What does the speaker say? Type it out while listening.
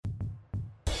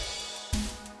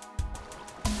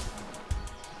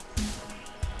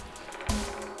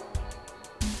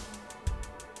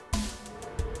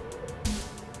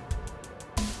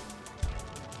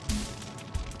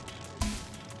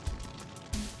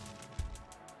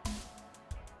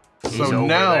So over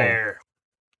now there.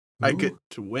 I get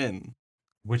to win.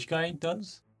 Which guy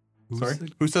does? Sorry?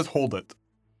 Who says hold it?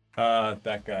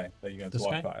 That guy that you guys This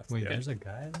walked guy? past. Wait, yeah. there's a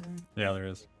guy there? Yeah, there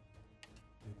is.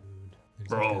 Dude,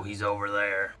 there's a Bro, guy. he's over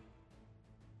there.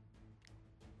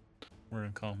 We're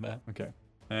in combat. Okay.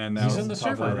 And now He's it's in the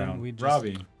top of server. round. We just-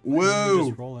 Robbie. We Whoa!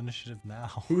 just roll initiative now.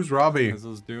 Who's Robbie? This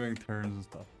is doing turns and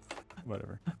stuff.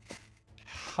 Whatever.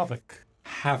 Havoc.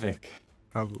 Havoc.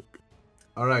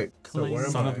 All right. So where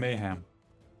am Son I? of Mayhem.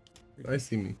 I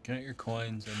see me. Get your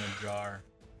coins in a jar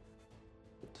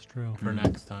It's true. for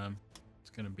next time. It's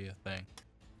gonna be a thing.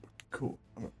 Cool.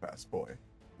 I'm a fast boy.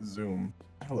 Zoom.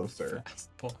 Hello, sir.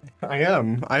 Fast boy. I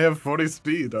am. I have 40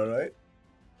 speed. All right.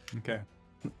 Okay.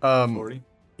 40. 40.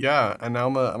 Yeah, and now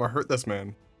I'm gonna hurt this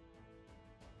man.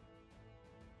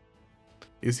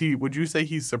 Is he? Would you say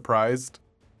he's surprised,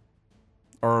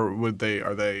 or are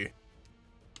they?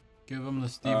 Give him the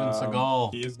Steven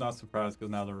Seagal. He is not surprised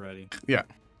because now they're ready.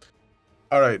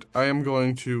 All right, I am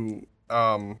going to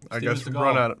I Steven guess Seagal.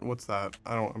 run out. What's that?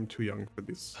 I'm too young for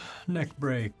these. Neck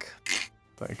break.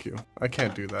 Thank you. I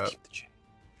can't do that. Keep the chain.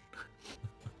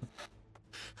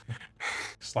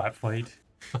 Slap fight.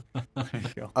 There you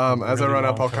go. As I Really run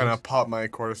up, long I'll kind of toes. pop my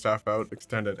quarterstaff out,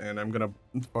 extend it, and I'm gonna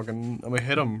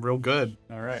hit him real good,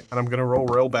 All right. and I'm gonna roll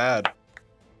real bad.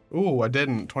 Ooh, I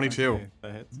didn't. 22. Okay,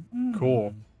 that hits.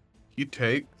 Cool. He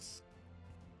takes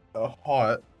a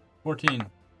hot 14.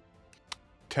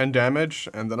 10 damage,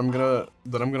 and then I'm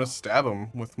gonna stab him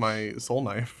with my soul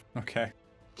knife, Okay.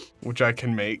 which I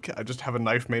can make. I just have a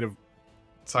knife made of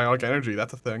psionic energy.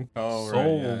 That's a thing. Oh, right.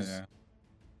 Souls.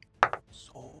 Yeah,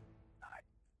 Soul.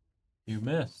 You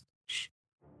missed.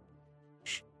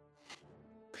 yeah.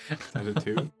 Is that a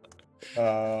 2?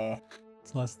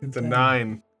 It's less than It's a 10.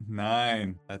 9,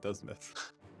 9. That does miss.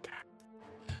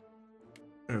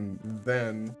 and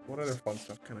then what other fun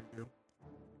stuff can I do?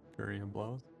 Curry and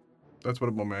blows. That's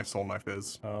what my soul knife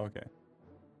is. Oh, okay.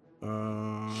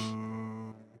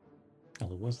 Um, Oh,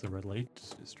 it was the Red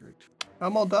Lakes District.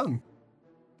 I'm all done.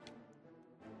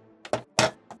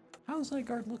 How's that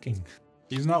guard looking?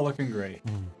 He's not looking great,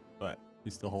 Hmm. but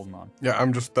he's still holding on. Yeah,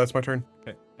 that's my turn.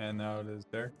 Okay. And now it is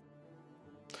Derek.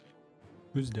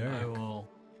 Who's I Derek? will.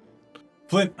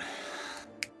 Flint.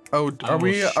 Oh, I are will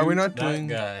we shoot not that doing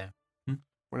guy?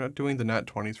 we're not doing the nat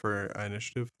 20s for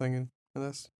initiative thing in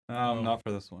this? No. Not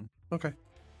for this one. Okay.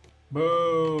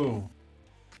 Boo!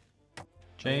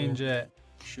 Change it.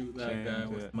 Shoot that guy Change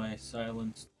with it. my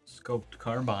silenced scoped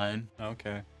carbine.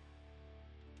 Okay.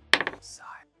 Silence.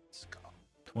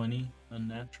 20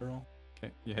 unnatural.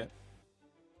 Okay. You hit.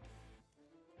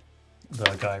 The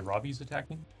guy Robbie's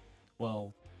attacking?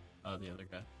 12. The other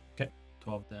guy. 'Kay.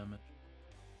 12 damage.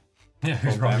 Yeah,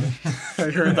 Twelve damage.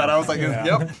 I heard that. I was like,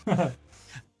 Yeah.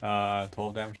 yep.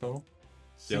 12 damage total.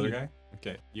 The other guy?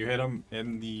 Okay. You hit him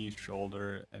in the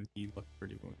shoulder and he looked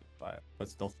pretty wounded by it, but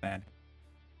still standing.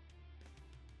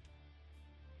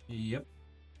 Yep.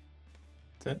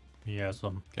 Yes,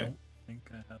 Okay. I think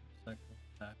I have a second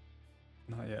attack.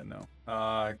 Not yet,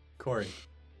 no. Corey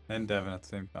and Devin at the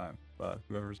same time, but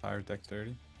whoever's higher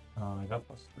dexterity. I got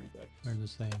 +3 dex. We're the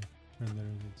same. We're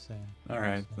literally the same.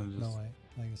 Alright, So, then no, just wait.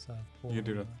 I guess I have 4. you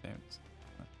can do it at the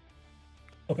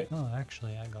same. Oh,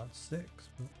 actually, I got 6.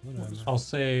 But whatever. I'll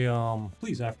say,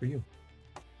 please, after you.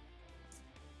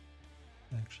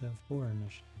 I actually have 4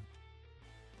 initiative.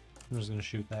 I'm just gonna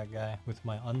shoot that guy with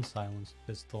my unsilenced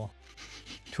pistol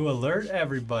to alert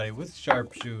everybody with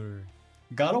sharpshooter.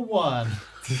 Got a 1.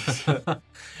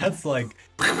 That's like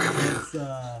it's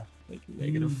Like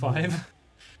 -5.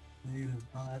 negative.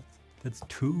 Oh, that's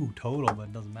 2 total, but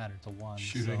it doesn't matter. It's a 1.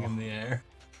 Shooting so. in the air.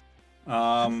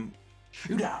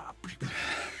 Shoot up.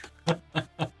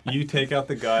 You take out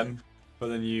the gun, but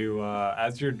then you,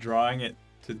 as you're drawing a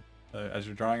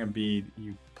bead,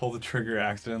 you pull the trigger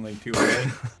accidentally too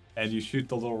early, and you shoot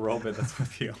the little robot that's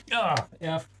with you. Ah,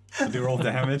 F. So do roll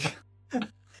damage.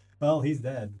 Well, he's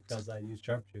dead because I used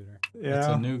sharpshooter. It's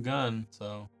a new gun,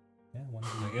 so Yeah, 1.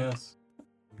 I guess.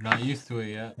 I'm not used to it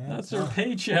yet. Yeah, That's well, her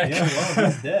paycheck. Yeah, well,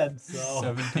 he's dead. So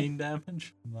 17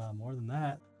 damage. more than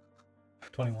that.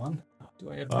 21.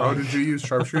 Do I have Oh, did you use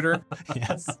sharpshooter?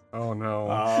 Yes. Oh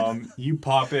no. You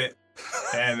pop it,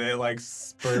 and it like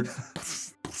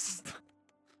spurts,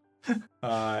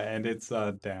 and it's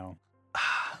down.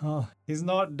 Oh, he's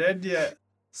not dead yet.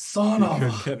 Son You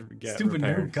of could a get stupid new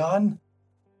repaired. gun.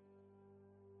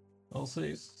 I'll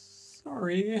say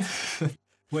sorry.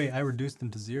 Wait, I reduced him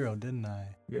to 0, didn't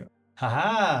I? Yeah.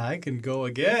 Haha, I can go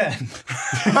again.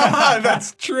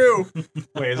 That's true.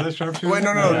 Wait, is that sharpshooter? Wait,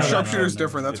 no. No, Sharpshooter's no.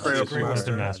 different. That's It's Great just Open Great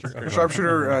Master. Western Master. Okay.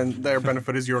 Sharpshooter and their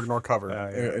benefit is you ignore cover,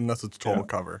 Yeah. unless it's total Yeah.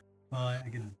 cover. Well, I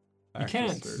can You Active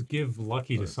can't search. give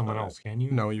lucky to someone else, can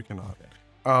you? No, you cannot.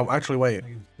 Okay. Actually, wait. I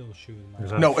can still shoot him.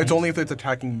 Is that- No, it's only if it's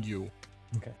attacking you.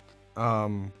 Okay.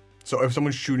 So if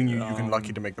someone's shooting you, you can lucky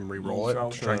Um, to make them you re-roll it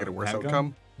shot to try and the get a worse handgun?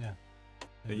 outcome.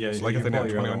 Yeah, So like you if they can pull nat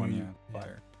your 20 other on one, you- yeah.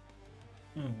 Fire.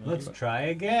 Let's try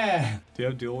again. Do you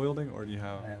have dual wielding or do you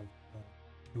have? I have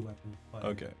 2 weapons. But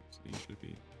Okay, so you should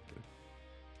be.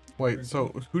 Wait, so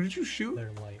who did you shoot?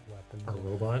 they're light weapons. A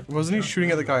robot. Wasn't he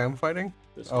shooting at the guy I'm fighting?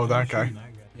 Oh, that guy. Shooting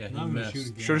that guy. Yeah, he Now I'm gonna missed. shoot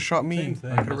again. Should have shot me. Same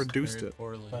thing. I could have Missed reduced very it.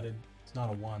 poorly. But it's not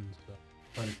a 1, so.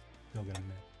 But it's still gonna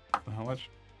miss. How much?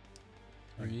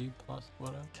 3 plus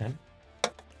whatever. 10.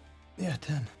 Yeah,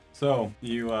 10. So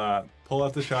you pull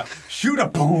out the shot, shoot a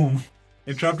boom,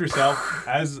 interrupt yourself.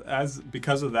 As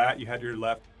because of that, you had your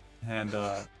left hand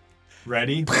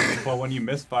ready, but when you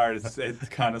misfired,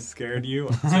 it kind of scared you,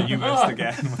 so you missed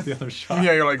again with the other shot.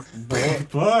 Yeah, you're like,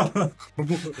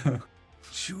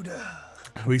 Shooter.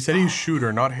 we said he's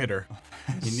shooter, not hitter.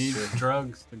 He needs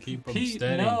drugs to keep him Pete,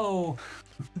 steady. no.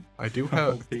 I do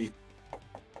have.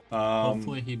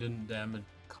 Hopefully he didn't damage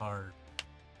the card.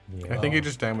 I think it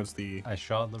just damaged the. I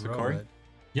shot the Sakori?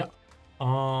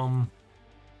 robot.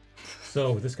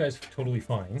 So this guy's totally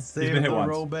fine. Save been hit the once.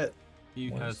 robot. He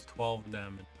Once. has 12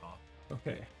 damage off.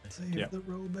 Okay. Save Yeah. the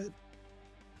robot.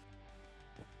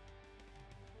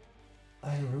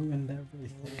 I ruined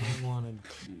everything I wanted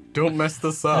to. Don't mess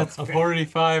this up. That's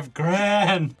 45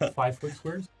 grand. 5 foot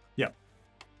squares.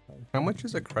 How much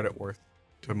is a credit worth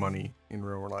to money in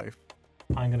real life?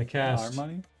 I'm gonna Our cast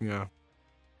money. Yeah.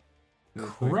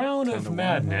 Crown 10 of to 1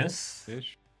 Madness.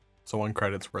 ish. So 1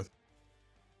 credit's worth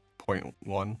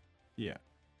 0.1. Yeah.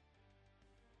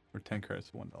 Or 10 credits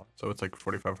to $1. So it's like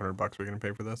 $4,500 we're gonna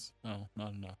pay for this. No,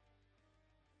 not enough.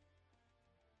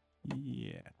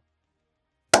 Yeah.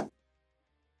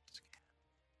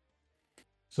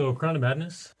 So Crown of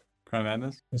Madness. Crown of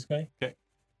Madness. This guy. 'Kay.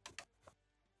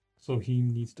 So he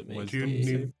needs to make Wisdom Do you a need?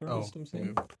 save for Oh, wisdom save.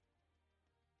 yeah.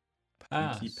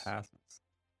 And he Pass. passes.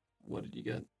 What did you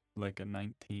get? Like a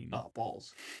 19. Oh,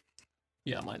 balls.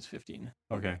 Yeah, mine's 15.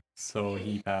 Okay, so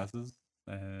he passes.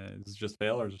 Is it just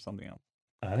fail or is there something else?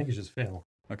 I think it's just fail.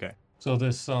 Okay. So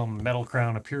this metal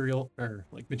crown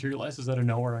materializes out of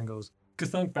nowhere and goes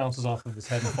Kathunk, bounces off of his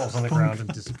head and falls on the ground and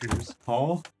disappears.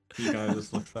 Oh, he kind of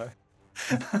just looks back.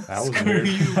 That was Screw weird.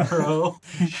 you, bro.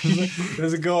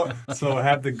 Does it go? So it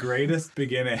had the greatest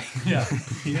beginning. Yeah.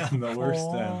 Yeah. And the worst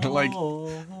end. Like Full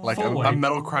a weight.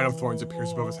 metal crown of thorns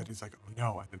appears above his head. He's like, oh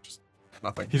no, and then just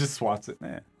nothing. He just swats it.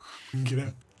 Nah. Get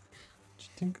out.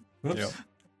 Whoops. Yep.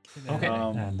 Okay,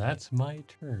 Um, and that's my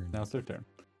turn. Now it's their turn.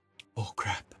 Oh,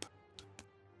 crap.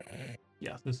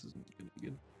 Yeah, this is gonna be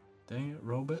good. Dang it,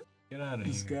 robot. Get out of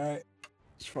This here. guy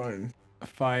It's fine.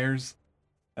 fires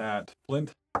at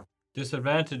Flint.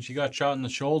 Disadvantage. He got shot in the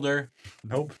shoulder.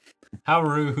 Nope. How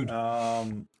rude.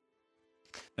 And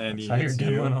he Fire hits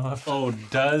gun you. went off. Oh,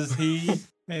 does he?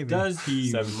 Maybe. Does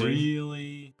he 17.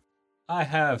 really? I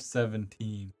have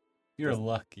 17. You're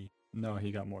lucky. No,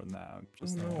 he got more than that. I'm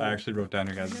Just No. I actually wrote down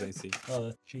your guys' AC. Oh,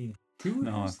 that's cheating. Who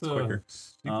No, is it's the quicker.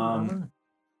 super Um, armor?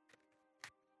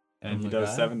 And he the does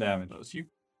guy? 7 damage. That was you.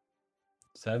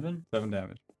 7? 7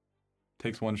 damage.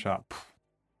 Takes 1 shot.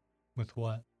 With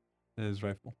what? His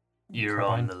rifle. You're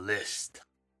on the list.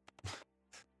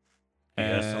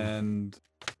 Yes. And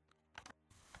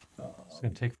It's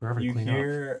gonna take forever to you clean up.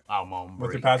 hear, I'm on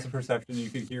with your break. passive perception, you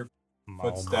could hear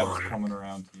footsteps coming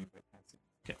around to you.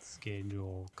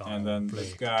 Schedule. And then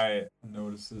this guy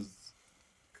notices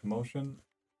commotion.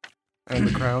 And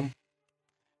the crown.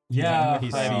 Yeah, He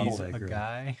Wow. sees a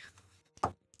guy.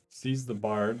 Sees the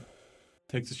bard.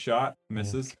 Takes a shot.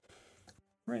 Misses.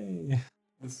 Hooray.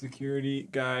 The security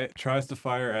guy tries to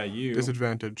fire at you.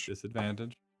 Disadvantage.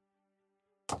 Disadvantage.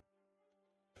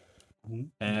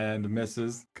 And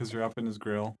misses because you're up in his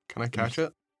grill. Can I catch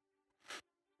it?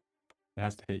 It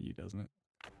has to hit you, doesn't it?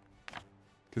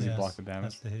 Because you block the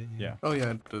damage. Has to hit you. Yeah. Oh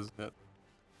yeah, it does that.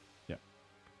 Yeah.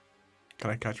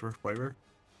 Can I catch it for flavor?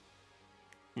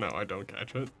 No, I don't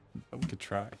catch it. You could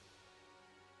try.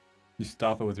 You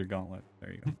stop it with your gauntlet.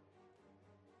 There you go.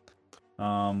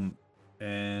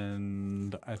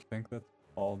 And I think that's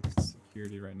all the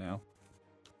security right now.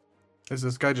 Is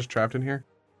this guy just trapped in here?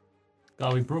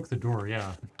 Oh, we broke the door,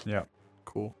 yeah. Yeah.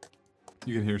 Cool.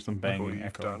 You can hear some banging What you've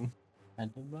echo. done.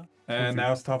 And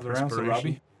now it's top of the round, so Inspiration.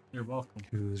 Robbie. You're welcome.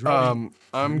 Who's ready?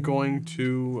 I'm going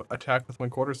to attack with my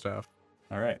quarterstaff.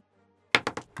 All right.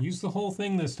 Use the whole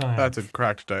thing this time. That's a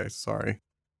cracked dice. Sorry.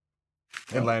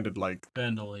 It Oh. landed like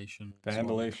Vandalation. is what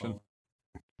we Vandalation. call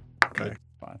okay.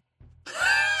 Fine.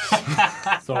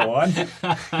 it. So 1.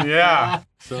 Yeah,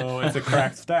 So it's a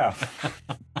cracked staff.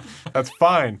 that's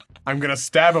fine. I'm gonna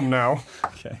stab him now.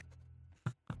 Okay.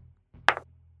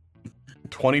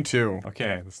 22.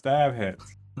 Okay, the stab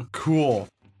hits. Cool.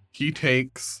 He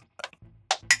takes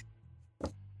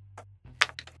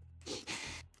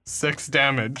 6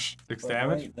 damage. 6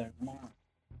 damage.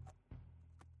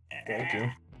 Thank you.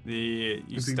 You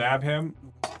Is he- stab him,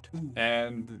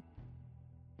 and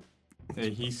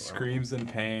he screams in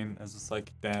pain as the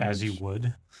psychic damage. As you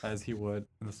would. As he would.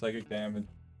 And the psychic damage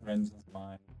rends his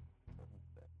mind.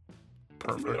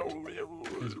 Perfect.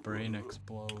 His brain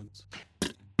explodes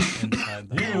inside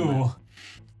the helmet.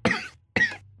 You.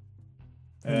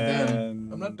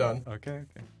 And I'm not done. Okay.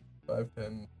 5,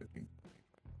 10, 15,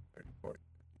 30, 40.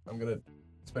 I'm gonna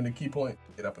spend a key point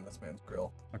to get up in this man's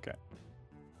grill. Okay.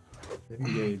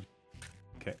 Engage.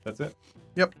 Okay, that's it.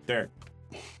 Yep. Derek,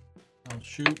 I'll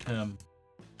shoot him,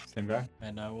 same guy.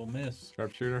 and I will miss.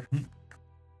 Sharpshooter.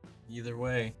 Either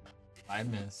way, I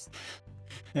missed.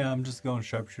 Yeah, I'm just going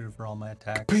sharpshooter for all my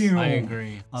attacks. I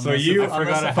agree. So you, I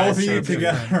forgot I had both of you sharpshooter.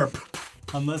 together.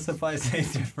 Unless if I say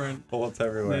different, Bullets they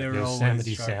everywhere. are always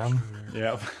Yosemite Sam. sharpshooter.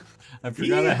 Yep. I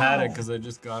forgot I had it because I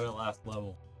just got it last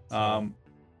level. If I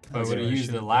Okay. would have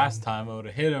used it last time, I would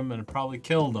have hit him and probably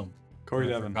killed him. Corey I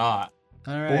Devon. forgot.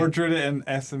 All right. Mordred and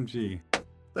SMG.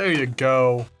 There you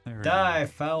go. There we Die,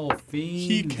 foul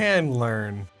fiend. He can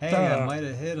learn. Hey, Duh. I might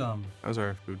have hit him. How's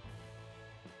our food?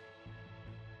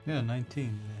 Yeah, 19.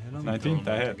 Did I hit him? 19? Going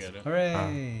That to hits. get it.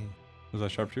 Hooray! Was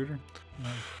that sharpshooter? No,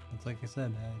 it's like I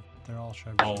said, they're all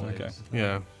sharpshooters. Always.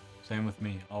 Yeah. Same with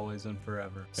me. Always and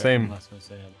forever. Same. Unless I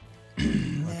say it,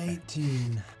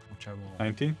 18. which I won't.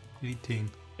 19? 18.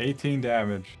 18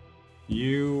 damage.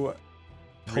 You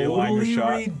realign Totally your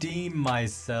shot. redeem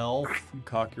myself.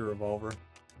 Cock your revolver.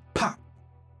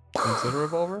 Is it a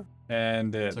revolver?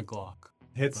 And it It's a Glock.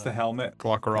 hits the helmet.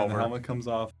 Glock And the revolver. helmet comes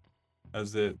off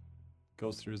as it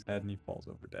goes through his head and he falls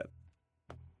over dead.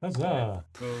 Huzzah.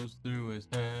 Goes through his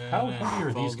head. How and heavy are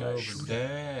these falls guys? over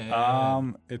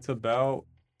dead. It's about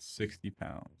 60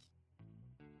 pounds.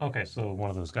 Okay, so one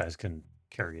of those guys can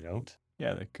carry it out.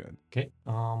 Yeah, they could. Okay.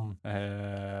 Although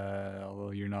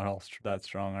you're not all that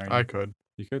strong, are you? I could.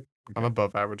 You could? I'm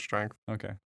above average strength.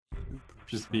 Okay.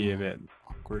 Just be a bit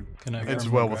awkward. Can I It's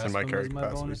firmly well within grasp my him carry as my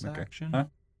capacity. bonus Okay. action? Huh?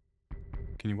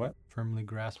 Can you what? Firmly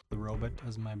grasp the robot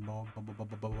as my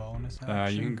bonus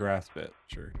action. You can grasp it,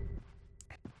 sure.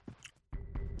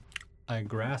 I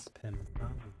grasp him.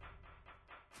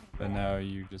 But now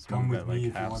you just move at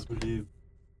like half speed. live.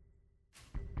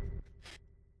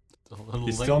 It's a little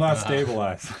He's late still not for that.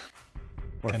 stabilized.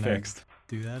 Or Can I- fixed.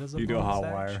 Do that as a You do a bonus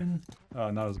hot wire. action?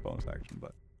 Not as a bonus action,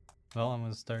 but Well, I'm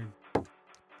gonna start.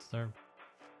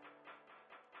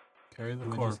 Carry the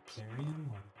Do I corpse. just carry him?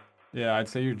 Or- yeah, I'd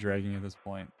say you're dragging at this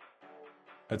point.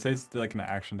 I'd say it's like an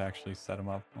action to actually set him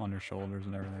up on your shoulders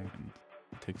and everything, and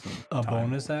take some A time.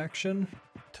 bonus action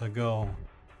to go.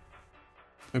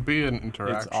 It'd be an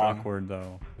interaction. It's awkward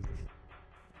though.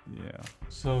 Yeah.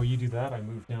 So you do that. I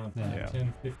move down 5, Yeah.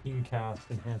 10, 15 cast,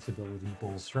 enhance ability,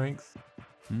 bull strength.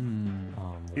 He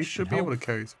which should can be able to help.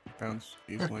 carry 60 pounds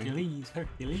easily.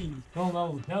 Hercules.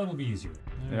 Well, now it'll be easier.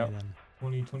 Alright Yep. then.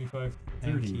 20, 25,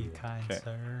 Thank 30. you, kind Okay.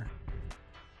 sir.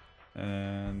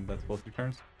 And that's both your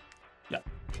turns? Yeah.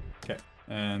 Okay.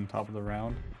 And top of the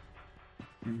round.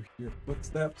 You hear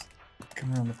footsteps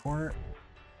come around the corner.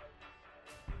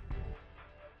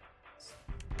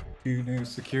 Two new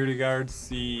security guards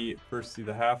see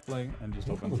the halfling and just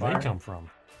Where open did fire. they come from?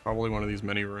 Probably one of these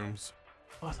mini rooms.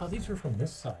 Oh, I thought these were from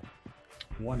this side.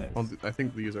 One is. Well, I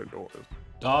think these are doors.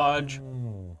 Dodge.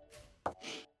 Oh.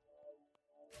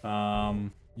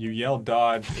 You yell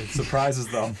dodge. It surprises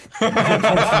them.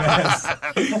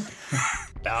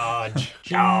 Dodge.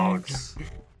 Dogs.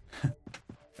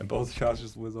 And both shots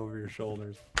just whiz over your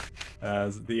shoulders.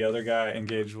 As the other guy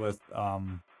engaged with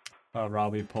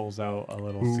Robbie pulls out a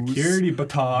little Who's security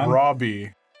baton.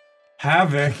 Robbie.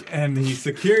 Havoc, and he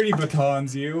security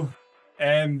batons you,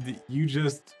 and you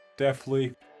just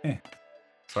deftly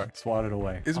Sorry. swat it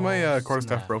away. Is my Oh,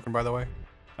 quarterstaff snap. broken, by the way?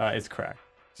 It's cracked.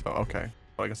 So, okay.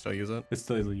 But I can still use it. It's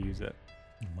still able to use it.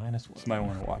 Minus one. Just might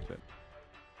want to watch it.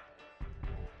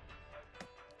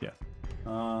 Yes.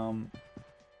 I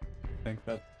think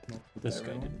that's This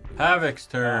guy didn't. Havoc's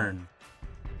turn.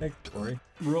 Thanks, Tori.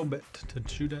 Robot to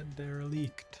shoot at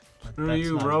derelict. But Screw that's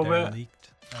you, not a robot.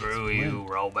 derelict, that's Screw Flint. you,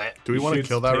 robot. Do we He want to shoots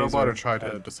kill that robot or taser try to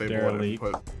at disable it and derelict.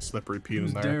 put Slippery Pete Who's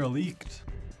in there? derelict?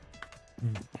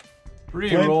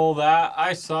 Reroll that.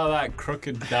 I saw that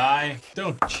crooked die.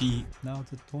 Don't cheat. Now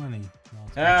it's a 20. No,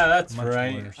 it's Yeah, much- that's much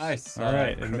right. worse. I saw All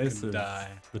right, that it crooked misses. die.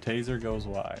 The taser goes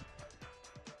wide.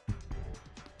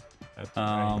 That's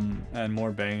right. And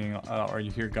more banging, or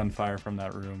you hear gunfire from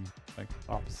that room, like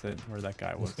opposite where that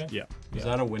guy was. This guy? Yeah. Is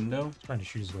that a window? Trying to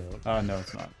shoot his way out. No,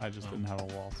 it's not. I just didn't have a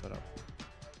wall set up.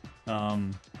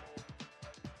 Dun,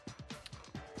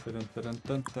 dun,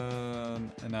 dun,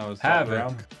 dun. And now it's Havoc.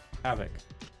 round. Havoc.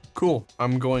 Cool.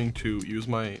 I'm going to use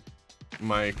my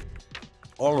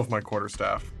all of my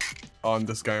quarterstaff on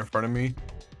this guy in front of me,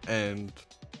 and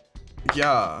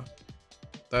yeah,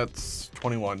 that's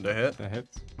 21 to hit. That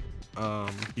hits.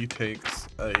 He takes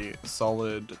a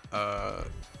solid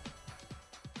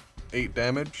 8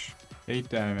 damage. 8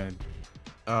 damage.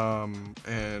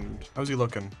 And how's he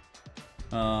looking?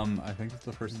 I think it's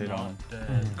the first hit on him. Not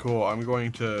dead. Cool. I'm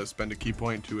going to spend a key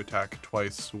point to attack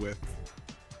twice with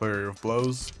Flurry of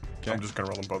Blows. Okay. I'm just gonna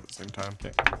roll them both at the same time.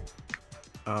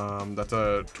 Okay. That's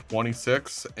a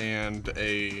 26 and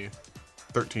a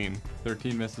 13.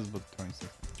 13 misses with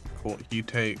 26. Cool. He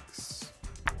takes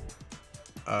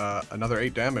another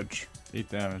 8 damage. 8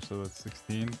 damage, so that's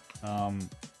 16.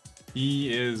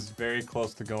 He is very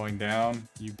close to going down.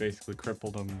 You basically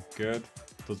crippled him good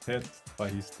with those hits,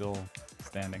 but he's still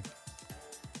standing.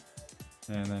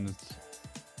 And then it's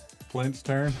Flint's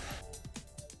turn.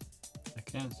 I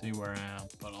can't see where I am,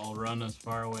 but I'll run as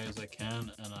far away as I can,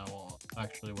 and I will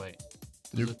actually wait.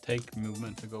 Does it take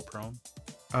movement to go prone?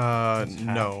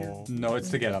 No. No, it's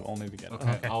to get up, only to get up.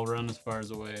 Okay, Okay. I'll run as far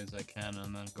as away as I can,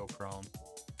 and then go prone.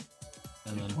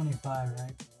 And then 25,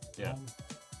 right? yeah,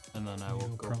 and then I You will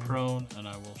go go prone. prone, and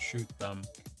I will shoot them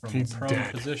from He's a prone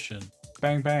dead. position.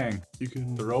 Bang, bang. You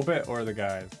can The robot or the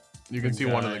guys? you can the see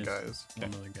one of the guys. guys.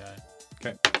 One of the guy.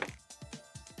 Okay.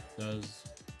 Does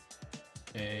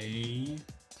a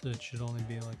So it should only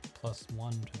be like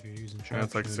 +1 if you're using Yeah,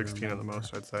 it's like sharpshooter, 16 at the remember?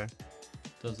 most, I'd say.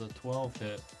 does a 12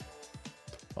 hit?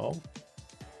 Oh,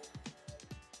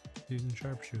 Using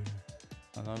sharpshooter.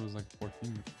 I thought it was like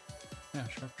 14. Yeah,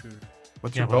 sharpshooter.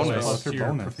 What's Yeah, your but what's bonus? What's your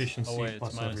bonus? proficiency Oh wait, plus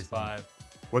it's minus everything. 5.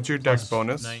 What's your dex Plus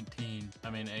bonus? 19. I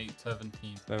mean 8,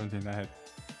 17. 17, that hit.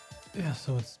 Yeah,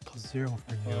 so it's +0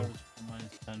 for you. 12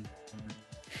 minus 10.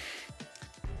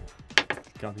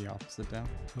 Got the opposite down.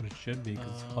 That's what it should be,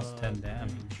 because it's +10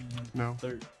 damage. No.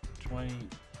 20.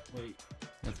 Wait,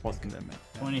 It's plus the damage.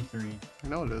 23. I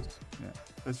know it is. Yeah.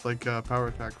 It's like power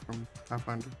attack from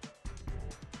Pathfinder.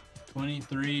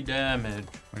 23 damage.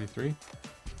 23.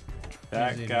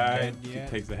 That he guy dead he yet?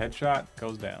 takes a headshot,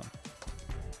 goes down.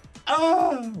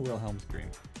 Ah! Wilhelm scream.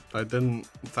 That didn't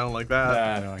sound like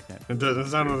that. No, I can't. It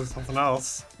sounded like something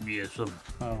else. Yes.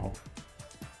 Oh,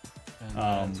 And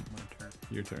Um, that's my turn.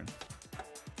 your turn.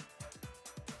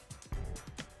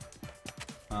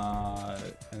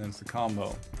 And then it's the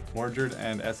combo. Mordred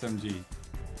and SMG.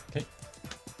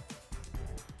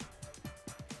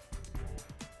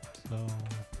 So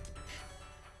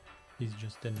he's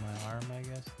just in my arm, I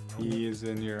guess. the robot? He is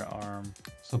in your arm.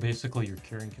 So basically, your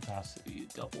carrying capacity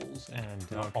doubles, and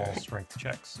Okay. all strength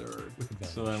checks are with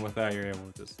advantage. So then with that, you're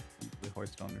able to just easily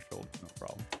hoist it on your shoulders, no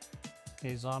problem.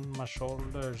 He's on my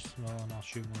shoulders. Well, and I'll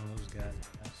shoot one of those guys,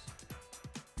 I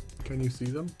guess. Can you see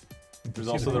them? There's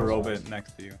See also the girl's robot eyes.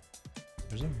 next to you.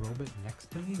 There's a robot next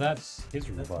to me? That's his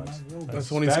That's robot. my robot. That's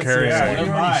the one he's That's- carrying. yeah, You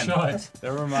never already mind. shot.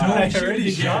 Never I mind.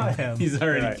 already shot him. He's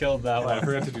already Right. killed that I one.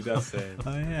 forgot to do death save.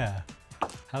 Oh, yeah.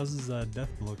 How's his death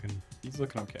looking? He's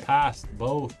looking okay. Passed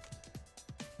both.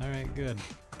 Alright, good.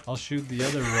 I'll shoot the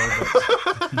other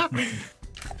robot.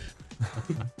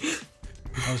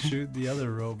 I'll shoot the other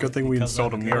robot. Good thing we because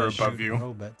installed I'm a good mirror at above shooting you.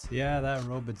 Robots. Yeah, that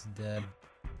robot's dead.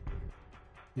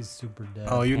 He's super dead.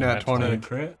 Oh, you nat Is that a 20.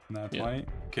 crit? Not Yeah. 20?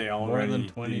 Okay, More already. than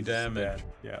 20 he's damage. dead.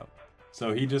 Yeah.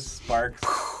 So he just sparks,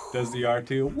 does the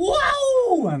R2,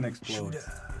 wow, and explodes.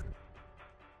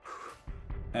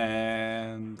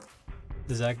 And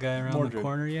Is that guy around the Mordred.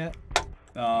 corner yet?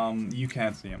 you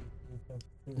can't see him.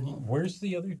 Where's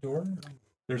the other door?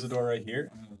 There's a door right here,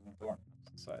 and there's a door on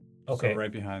the side. Okay. So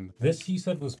right behind. This he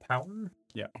said was power?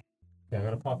 Yeah. Yeah, I'm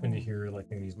gonna pop into here like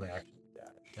and use my action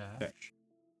dash. Dash.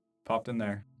 Popped in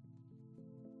there.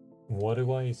 What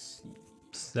do I see?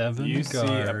 7 You see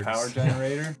a guards. power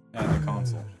generator and a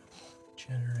console.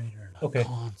 Generator. not Okay.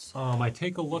 console. I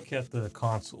take a look at the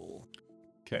console.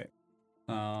 Okay.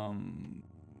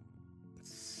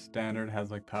 Standard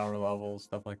has like power levels,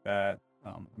 stuff like that.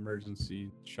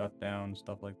 Emergency shutdown,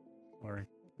 stuff like, or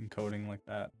encoding like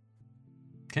that.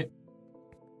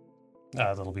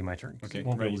 That'll be my turn. 'cause Okay, it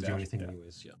won't be ready able to do dash, anything yeah.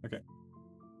 anyways.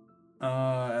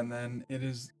 Yeah. And then it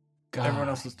is everyone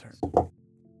else's turn.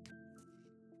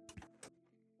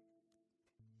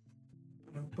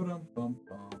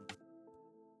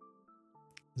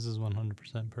 This is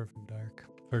 100% perfect dark.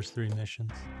 First 3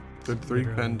 missions. Did 3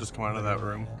 Literally- pen just come out of that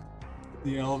literally room? that.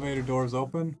 The elevator doors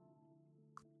open.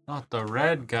 Not the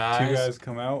red guys. Two guys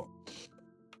come out.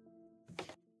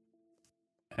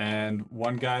 And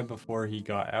one guy, before he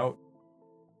got out,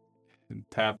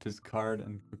 tapped his card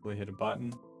and quickly hit a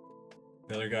button.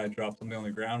 The other guy drops something on the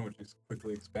ground, which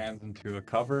quickly expands into a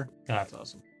cover. That's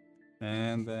awesome.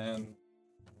 And then,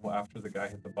 well, after the guy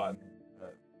hit the button,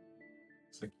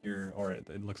 secure, or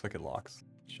it looks like it locks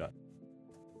shut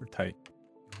or tight.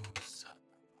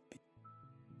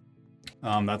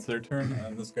 That's their turn,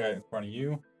 and this guy in front of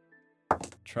you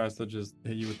tries to just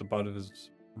hit you with the butt of his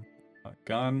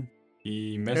gun.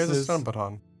 He misses. Here's a stun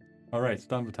baton. All right,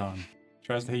 stun baton.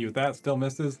 Tries to hit you with that, still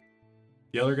misses.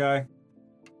 The other guy.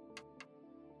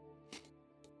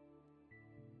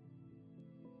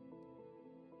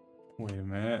 Wait a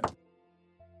minute.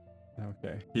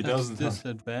 Okay, he That's doesn't.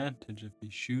 disadvantage if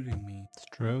he's shooting me. It's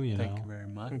true, you Thank know. you very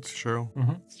much. It's true.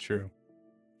 It's true.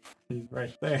 He's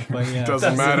right there. But yeah,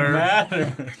 Doesn't matter.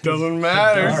 Doesn't it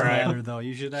matter. does All right. matter though.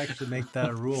 You should actually make that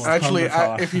a rule. Actually,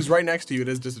 baton. if he's right next to you, it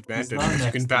is disadvantage not because you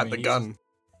next can to bat me, the he's- gun.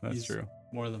 That's He's true.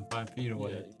 More than 5 feet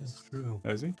away. It's true.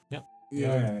 Is he? Yeah,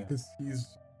 Yeah. 'cause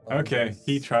he's Okay,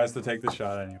 he tries to take the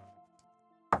shot anyway.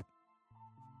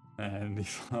 And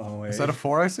he's away. Is that a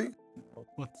 4 I see?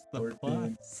 What's the 14.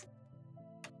 plus?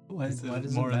 Why Is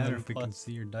does it more than matter if we can plus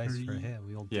see your dice for a 3? hit?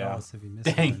 We'll Yeah. tell us if you miss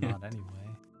it Dang or it. not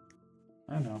anyway.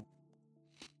 I know.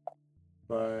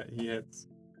 But he hits.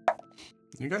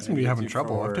 You guys and seem to be hits having you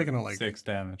trouble. I'm for taking it like 6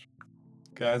 damage.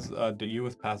 Guys, do you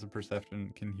with passive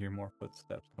perception can hear more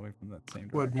footsteps coming from that same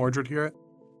would direction? Mordred hear it?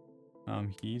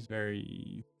 He's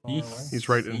very far He away. He's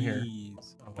right in here.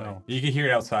 sees away. Oh, you can hear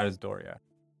it outside his door, yeah.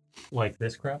 Like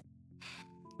this crap?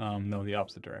 No, the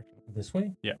opposite direction. This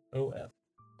way? Yeah. Oh, F.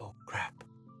 Oh, crap.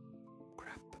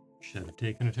 Should have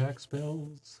taken attack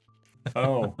spells.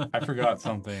 Oh, I forgot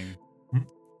something.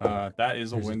 That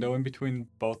is a There's a- window in between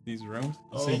both these rooms,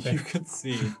 Oh, so okay. you can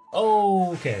see.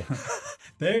 Oh, okay.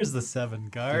 There's the 7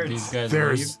 Did guards. these guys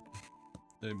There's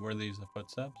Were these the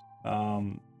footsteps?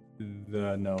 No,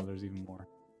 there's even more.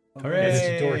 There's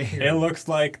a door Hooray! here. It looks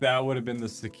like that would have been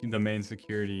the main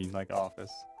security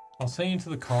office. I'll say into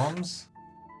the comms.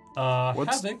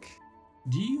 What's- Havoc,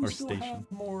 do you Or still station.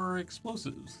 have more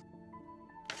explosives?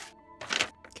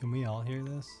 Can we all hear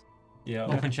this? Yeah.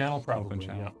 Open channel, probably.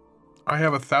 channel. I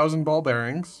have 1,000 ball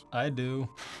bearings. I do.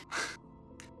 Yeah.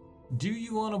 Do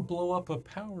you want to blow up a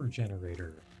power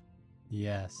generator?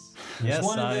 Yes. There's Yes,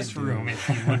 one in I this do. room, if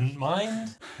you wouldn't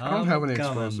mind. I don't have any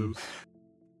coming. explosives.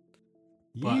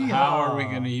 But how are we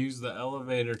Yeehaw. going to use the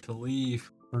elevator to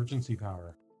leave? Emergency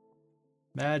power.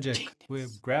 Magic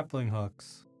with grappling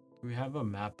hooks. Do we have a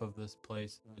map of this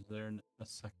place? Is there a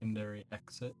secondary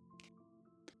exit?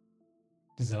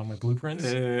 Is that on my blueprints?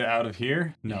 Out of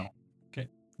here? No.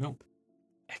 Nope.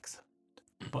 Excellent.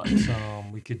 But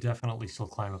we could definitely still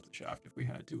climb up the shaft if we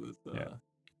had to with Yeah.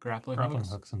 Grappling grappling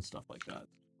hooks? hooks and stuff like that.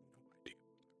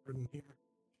 In here.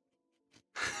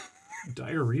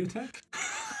 Diarrhea tech?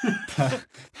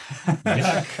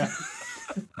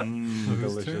 Mm, Whose turn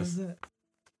delicious. is it?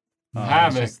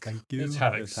 Havoc. Thank you. It's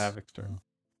Havoc. It's Havoc's turn.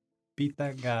 Beat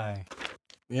that guy.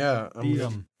 Yeah, Beat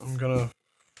him. I'm gonna.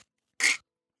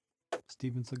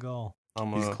 Steven Seagal.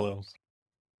 He's close.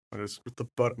 I just with the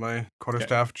butt of my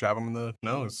quarterstaff jab him in the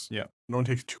nose. Yeah. It only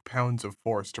takes 2 pounds of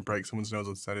force to break someone's nose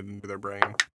and set it into their brain.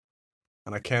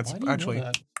 And I can't Why do you know actually.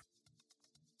 that?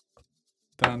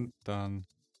 Dun dun.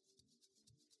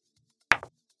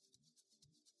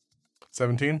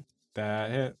 17,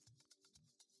 That hit.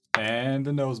 And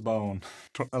the nose bone.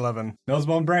 11. Nose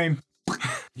bone brain.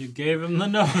 You gave him the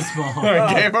nose bone.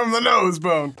 I gave him the nose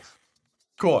bone.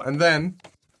 Cool. And then,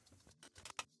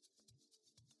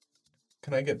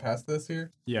 can I get past this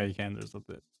here? Yeah, you can. There's a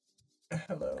bit.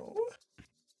 Hello.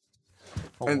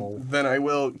 Oh, And then I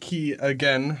will key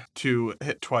again to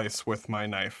hit twice with my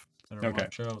knife. Better Okay.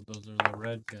 watch out. Those are the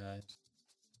red guys.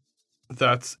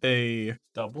 That's a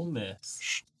Double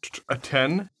miss.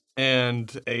 10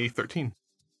 and a 13.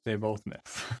 They both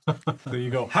miss. So you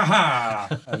go, ha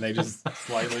ha! And they just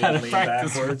slightly Gotta lean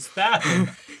practice backwards. stabbing.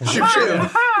 Shoot,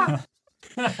 shoot.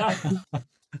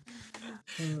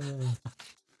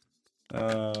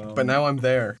 But now I'm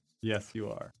there. Yes, you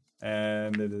are.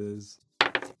 And it is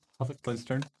Flint's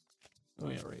turn. Oh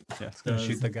yeah, right. Yes. Gonna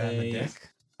shoot the guy in the Does dick.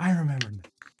 I remembered.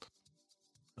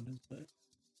 What is that?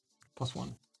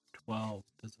 +1. 12.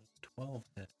 Does a 12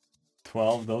 hit?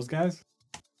 12, those guys?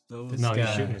 Those This No, you're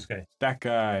guy. shooting this guy. That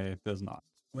guy does not.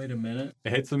 Wait a minute.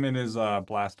 It hits him in his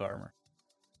blast armor.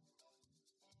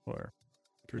 Or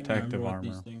Can't protective remember what armor.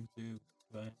 These things do.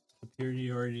 But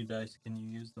superiority dice, can you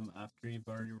use them after you've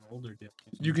already rolled, or do you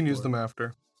have to You can use before? them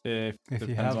after. If If you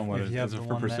depends have, on what if it you have is. Is the it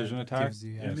for one precision that attack? gives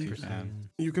you Yes, you extra can. precision.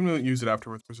 You can use it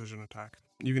after with precision attack.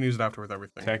 You can use it after with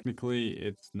everything. Technically,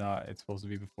 it's not. It's supposed to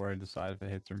be before I decide if it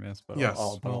hits or miss. But Yes.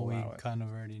 I'll Well, we allow it. kind of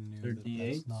already knew They're that that's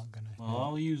D8s? not gonna Well,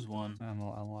 I'll use one. I'll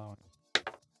allow it.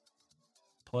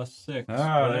 +6. Oh,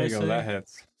 What there did you I go. say? That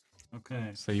hits. Okay.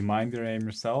 So you mind your aim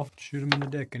yourself. Shoot him in the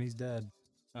dick and he's dead.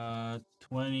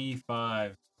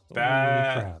 25.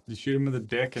 Bad. crap. You shoot him in the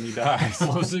dick and he dies.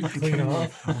 Was it Clean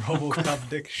off. RoboCop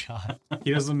dick shot.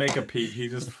 He doesn't make a peep. He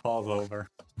just falls over.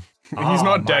 He's Oh, not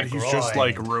my dead. He's just groin.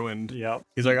 like ruined. Yep.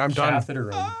 He's like, I'm done.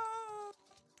 Catheter in.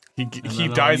 He then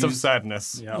I'll dies of use-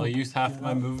 sadness. I'll use half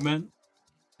my movement,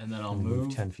 and then I'll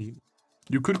move, 10 feet.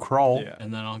 You could crawl. Yeah.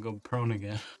 and then I'll go prone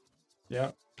again.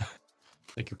 Yep.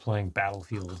 Like you're playing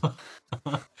Battlefield.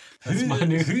 That's my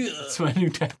new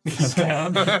technique.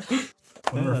 Down.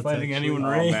 When we're that's fighting actually- anyone Oh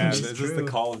ranged. man, It's is this the true.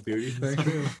 Call of Duty thing?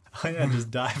 Oh yeah,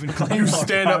 just dive and claim. You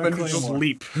stand up and just Claymore.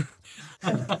 leap.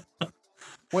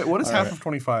 Wait, what is All half right. of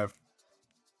 25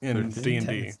 in 13?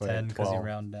 D&D? It's 10 because you 12.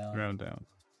 round down. Round down.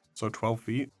 So 12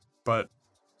 feet, but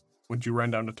would you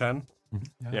run down to 10?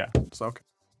 Yeah. So okay.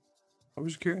 I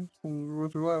was just curious.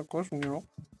 With your question, you know.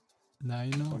 Now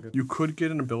you know. You could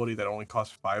get an ability that only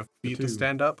costs 5 feet to two.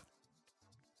 stand up.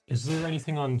 Is there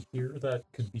anything on here that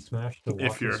could be smashed to walk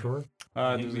If to you're- the store?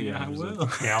 Maybe I will.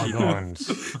 Galgons.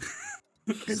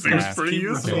 Seems Smash. pretty Keep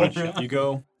useful. moving. You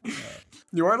go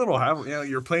You are a little half. Yeah,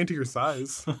 you're playing to your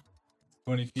size.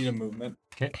 20 feet of movement,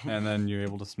 Okay. and then you're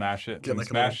able to smash it. Get When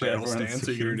you like a little smash it, barrel everyone in stand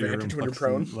so you can security advantage room when you're looks,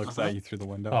 and- prone. looks at you through the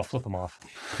window. I'll flip them off.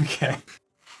 Okay.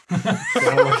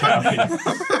 Don't look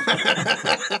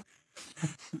at me.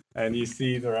 And you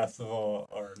see the rest of all,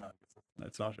 or not.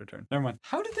 It's not your turn. Never mind.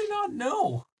 How did they not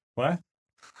know? What?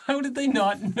 How did they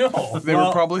not know? They were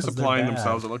Well, probably 'cause they're supplying bad.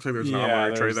 themselves. It looks like there's an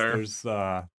armory tray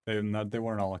there. They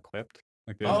weren't all equipped.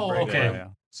 Like they Oh, didn't- okay. Yeah,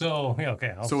 So, yeah,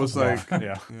 okay. I'll So flip it's them like, off.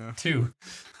 yeah. yeah. 2.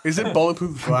 Is it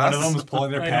bulletproof glass? One of them was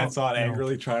pulling their I pants know, on I know.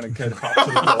 angrily, trying to get up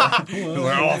to the door. He's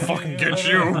like, "Oh, I'll fucking get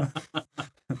you."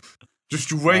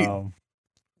 Just you wait.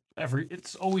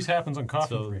 It's always happens on coffee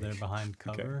So break. they're behind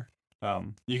cover. That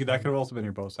could have also been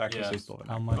your bonus action. So you Yes. still have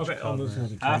How it. much Okay, I'll cover? listen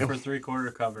to the Half trailer. or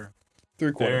 3/4 cover.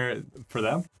 3/4. For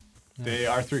them, Yeah. they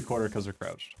are 3/4 because they're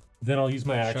crouched. Then I'll use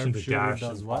my action to Sharpshooter dash.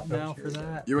 does and what pop now out for here.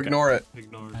 that? You ignore it.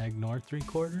 Ignore. I ignore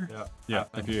 3/4. Yeah. Yeah,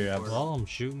 if you have. Well, I'm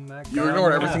shooting that guy. You on ignore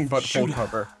the everything left. but full Shoot.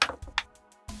 cover.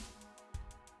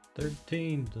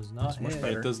 13 does not That's much hit.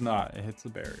 better. It does not. It hits the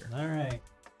barrier. All right.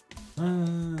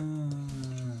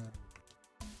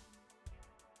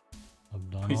 I've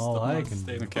done We all still I not can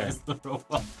do. stabilize the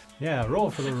robot. Yeah, roll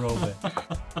for the robot.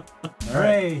 All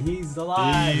right, he's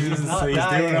alive. He's not He's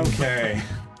dying. doing okay.